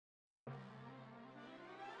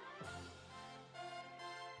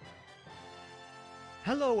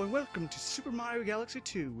Hello and welcome to Super Mario Galaxy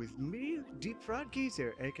 2 with me,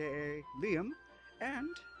 Deepfriedgeezer, aka Liam, and...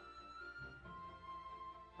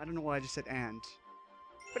 I don't know why I just said and.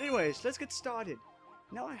 But anyways, let's get started.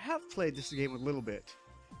 Now I have played this game a little bit,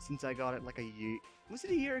 since I got it like a year... Was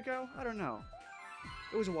it a year ago? I don't know.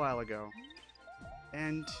 It was a while ago.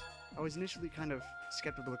 And I was initially kind of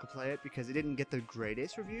skeptical to play it because it didn't get the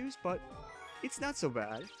greatest reviews, but it's not so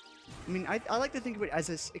bad. I mean, I like to think of it as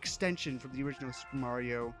an extension from the original Super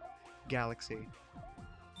Mario Galaxy.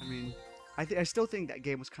 I mean, I still think that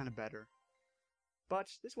game was kind of better. But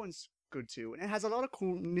this one's good too, and it has a lot of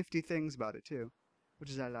cool, nifty things about it too,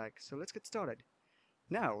 which is I like. So let's get started.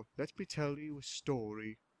 Now, let me tell you a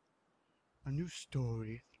story. A new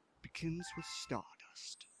story begins with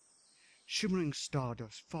stardust. Shimmering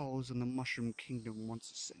stardust falls on the Mushroom Kingdom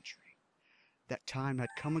once a century. That time had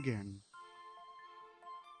come again.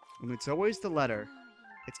 And it's always the letter.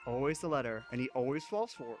 It's always the letter. And he always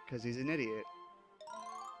falls for it because he's an idiot.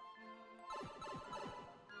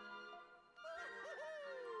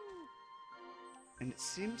 And it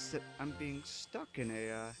seems that I'm being stuck in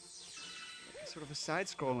a sort of a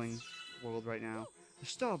side-scrolling world right now. The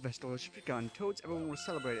Star Festival has begun. Toads, everyone was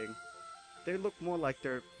celebrating. They look more like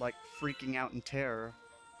they're like freaking out in terror.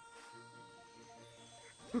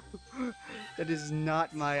 That is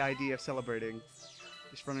not my idea of celebrating.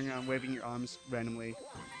 Just running around waving your arms randomly,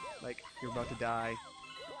 like you're about to die.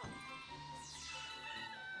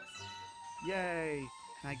 Yay!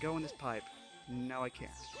 Can I go in this pipe? No, I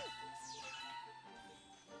can't.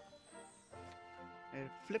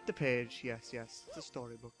 Flip the page. Yes, yes. It's a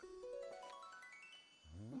storybook.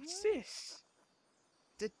 What's this?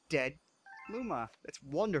 It's a dead Luma. That's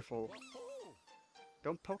wonderful.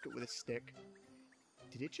 Don't poke it with a stick.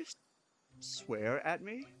 Did it just swear at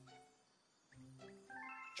me?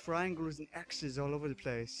 Triangles and X's all over the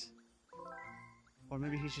place. Or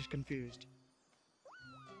maybe he's just confused.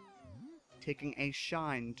 Taking a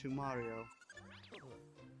shine to Mario.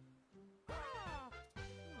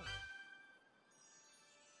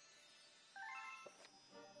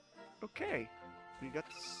 Okay, we got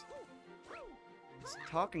this. It's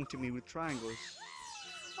talking to me with triangles.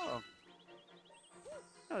 Oh.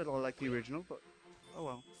 Not at all like the original, but oh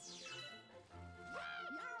well.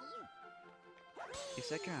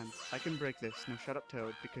 Yes, I can. I can break this. Now shut up,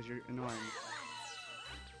 Toad, because you're annoying.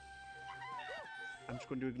 I'm just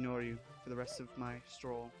going to ignore you for the rest of my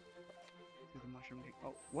stroll through the Mushroom King.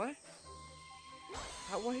 Oh, what?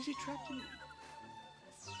 Why is he trapped in...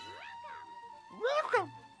 Welcome!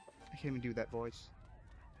 I can't even do that voice.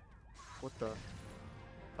 What the...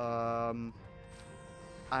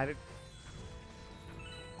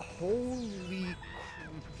 Holy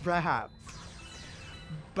crap!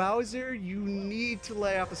 Bowser, you need to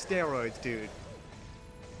lay off the steroids, dude.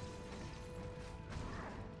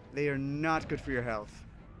 They are not good for your health.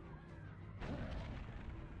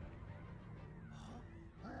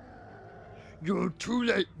 You're too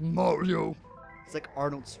late, Mario. It's like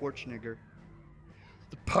Arnold Schwarzenegger.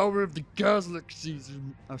 The power of the galaxies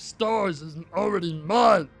of stars is already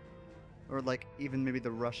mine. Or like even maybe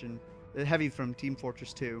the Russian, the Heavy from Team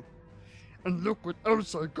Fortress 2. And look what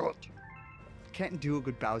else I got. Can't do a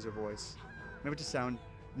good Bowser voice. Maybe to sound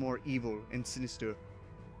more evil and sinister.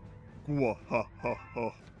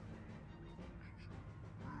 Gwahahaha.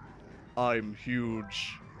 I'm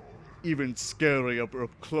huge. Even scary up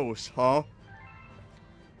close, huh?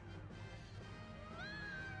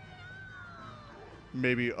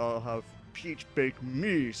 Maybe I'll have Peach bake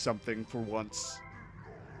me something for once.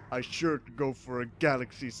 I sure could go for a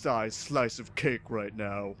galaxy-sized slice of cake right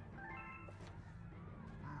now.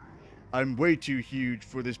 I'm way too huge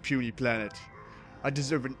for this puny planet. I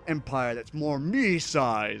deserve an empire that's more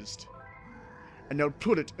me-sized. And I'll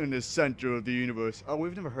put it in the center of the universe. Oh,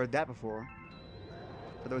 we've never heard that before.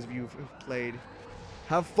 For those of you who've played,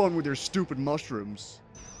 have fun with your stupid mushrooms.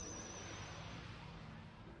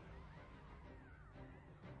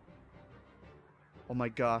 Oh my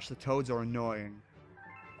gosh, the toads are annoying.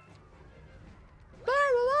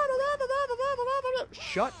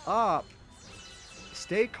 Shut up!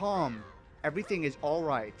 Stay calm. Everything is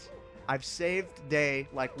alright. I've saved the day,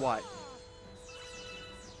 like what?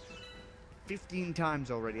 15 times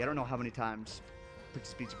already. I don't know how many times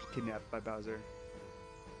Princess Peach was kidnapped by Bowser.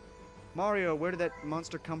 Mario, where did that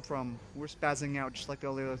monster come from? We're spazzing out just like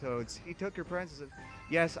all the other toads. He took your princess.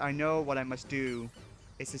 Yes, I know what I must do.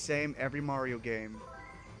 It's the same every Mario game.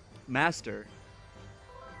 Master.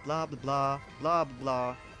 Blah blah blah, blah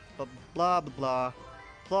blah blah, blah blah blah.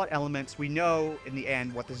 Plot elements, we know in the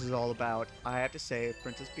end what this is all about. I have to save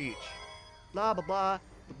Princess Peach. Blah blah blah,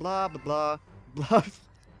 blah blah blah, blah.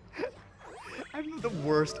 I'm the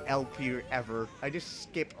worst LP ever. I just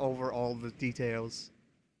skip over all the details.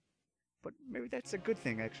 But maybe that's a good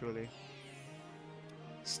thing, actually.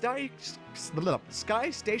 Sky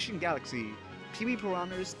Station Galaxy. PB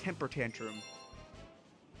Piranha's Temper Tantrum.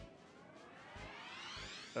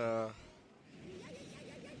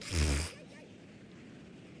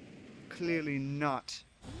 Clearly not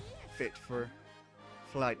fit for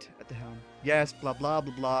flight at the helm. Yes, blah blah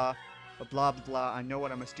blah blah. Blah blah blah. I know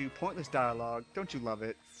what I must do. Pointless dialogue. Don't you love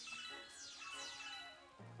it?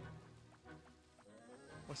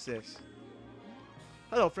 What's this?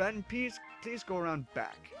 Hello, friend. Please go around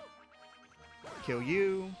back. Kill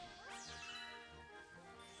you.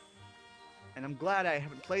 And I'm glad I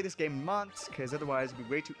haven't played this game in months, because otherwise it'd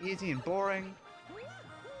be way too easy and boring.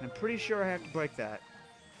 And I'm pretty sure I have to break that.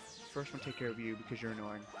 First, I'm gonna take care of you because you're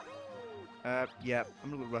annoying. Yeah,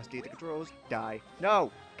 I'm a little rusty at the controls. Die.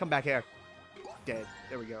 No! Come back here. Dead.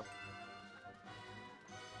 There we go.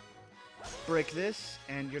 Break this,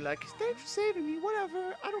 and you're like, thanks for saving me,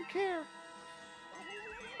 whatever, I don't care.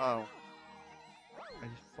 Oh. I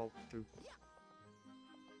just fall through.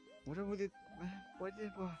 What are the... What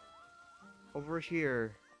did... Over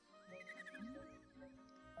here.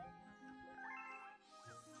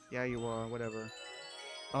 Yeah, you are, whatever.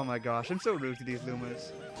 Oh my gosh, I'm so rude to these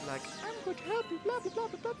Lumas. Like, I'm going to help you, blah blah blah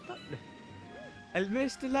blah blah. I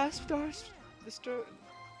missed the last stars.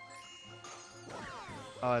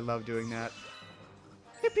 Oh, I love doing that.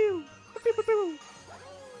 Hip pew! Hip pew pew pew!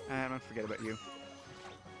 I'm gonna forget about you.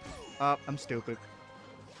 Oh, I'm stupid.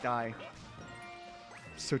 Die.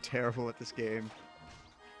 I'm so terrible at this game.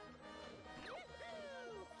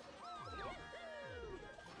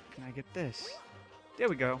 Can I get this? There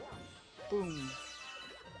we go. Boom.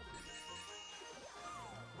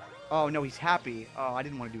 Oh no, he's happy. Oh, I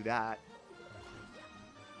didn't want to do that.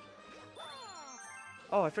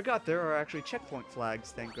 Oh, I forgot there are actually checkpoint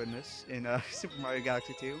flags, thank goodness, in Super Mario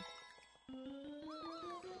Galaxy 2.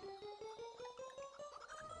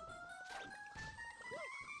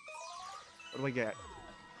 What do I get?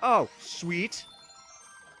 Oh, sweet!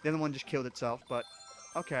 The other one just killed itself, but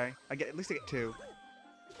okay. At least I get 2.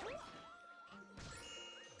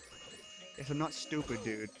 Yes, I'm not stupid,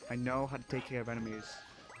 dude. I know how to take care of enemies.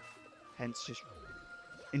 Hence, just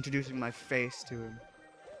introducing my face to him.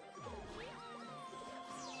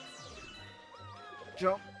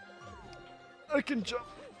 Jump. I can jump.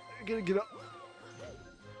 I gotta get up.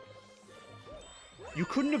 You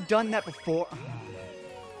couldn't have done that before.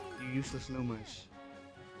 You useless Lumas.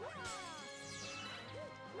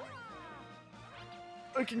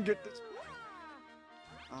 I can get this.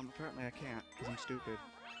 Apparently I can't, because I'm stupid.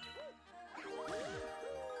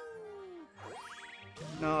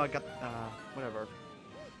 No, I got, whatever.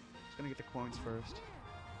 Just gonna get the coins first.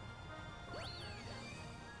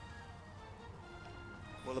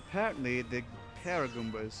 Well, apparently the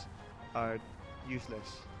Paragoombas are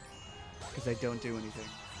useless. Because they don't do anything.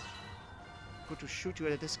 I'm going to shoot you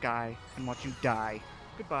out of the sky and watch you die.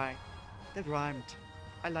 Goodbye. That rhymed.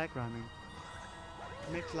 I like rhyming.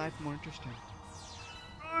 It makes life more interesting.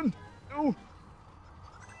 Run! No!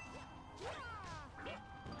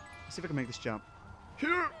 Let's see if I can make this jump.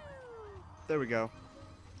 Here! There we go.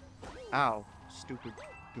 Ow. Stupid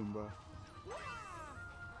Goomba.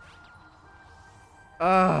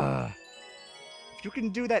 If you can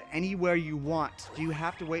do that anywhere you want, do you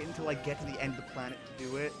have to wait until I get to the end of the planet to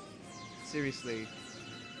do it? Seriously.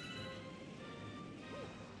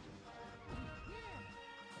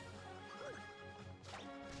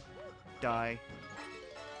 Die.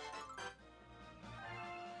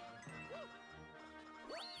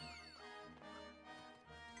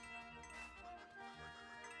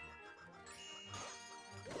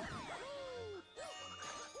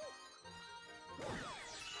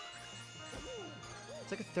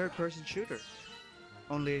 It's like a third-person shooter.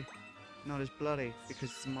 Only not as bloody, because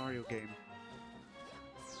it's a Mario game.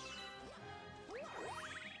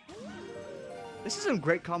 This is some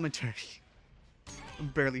great commentary. I'm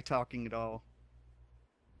barely talking at all.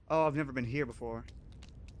 Oh, I've never been here before.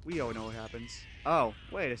 We all know what happens. Oh,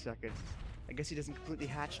 wait a second. I guess he doesn't completely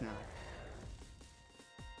hatch now.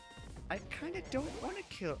 I kind of don't want to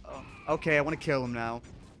kill... Oh, okay, I want to kill him now.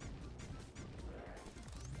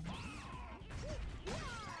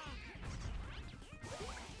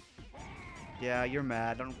 Yeah, you're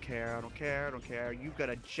mad. I don't care. I don't care. I don't care. You've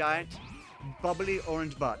got a giant, bubbly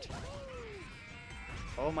orange butt.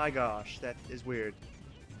 Oh my gosh, that is weird.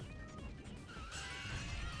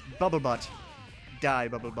 Bubble butt. Die,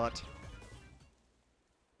 bubble butt.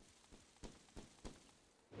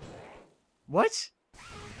 What?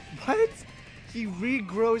 What? He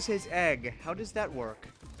regrows his egg. How does that work?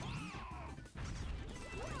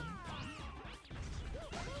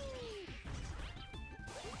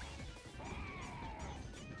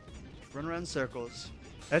 Run around in circles.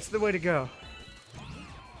 That's the way to go.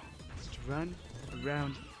 Just run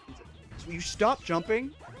around. So you stop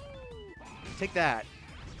jumping. Take that,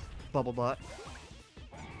 bubble butt.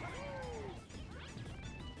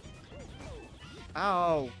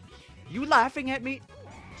 Ow. You laughing at me?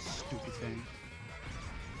 Stupid thing.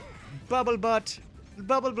 Bubble butt.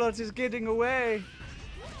 Bubble butt is getting away.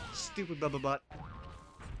 Stupid bubble butt.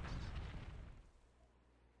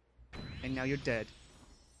 And now you're dead.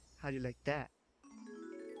 How do you like that?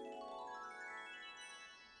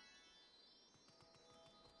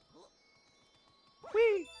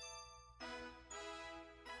 Whee!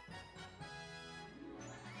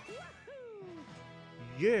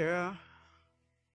 Yeah.